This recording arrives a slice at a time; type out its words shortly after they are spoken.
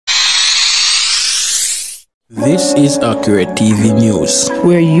This is Accurate TV News,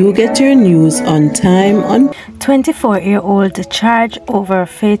 where you get your news on time. 24-year-old charged over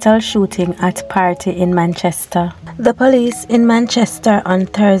fatal shooting at party in Manchester. The police in Manchester on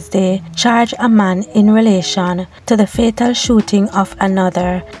Thursday charged a man in relation to the fatal shooting of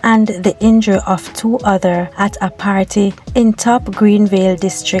another and the injury of two others at a party in Top Greenvale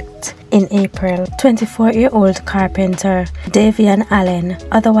district in April. 24-year-old carpenter Davian Allen,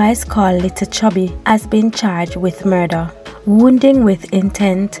 otherwise called Little Chubby, has been charged with murder, wounding with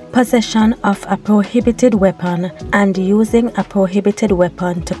intent, possession of a prohibited weapon, and using a prohibited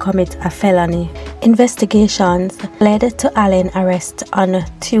weapon to commit a felony. Investigations led to Allen's arrest on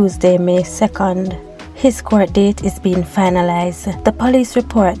Tuesday, May 2nd. His court date is being finalized. The police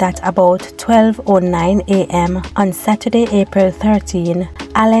report that about 12:09 a.m. on Saturday, April 13,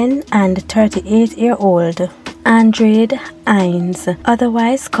 Allen and 38-year-old Andred Hines,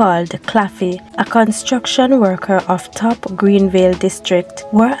 otherwise called Claffy, a construction worker of Top Greenvale district,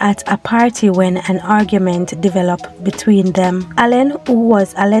 were at a party when an argument developed between them. Allen, who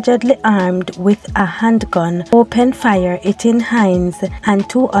was allegedly armed with a handgun, opened fire, hitting Hines and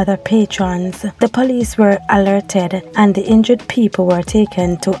two other patrons. The police were alerted and the injured people were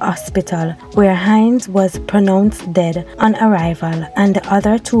taken to hospital, where Hines was pronounced dead on arrival and the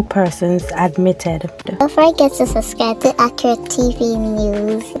other two persons admitted. Don't forget to subscribe to Accurate TV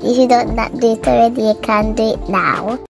News. If you don't do it already, you can do it now.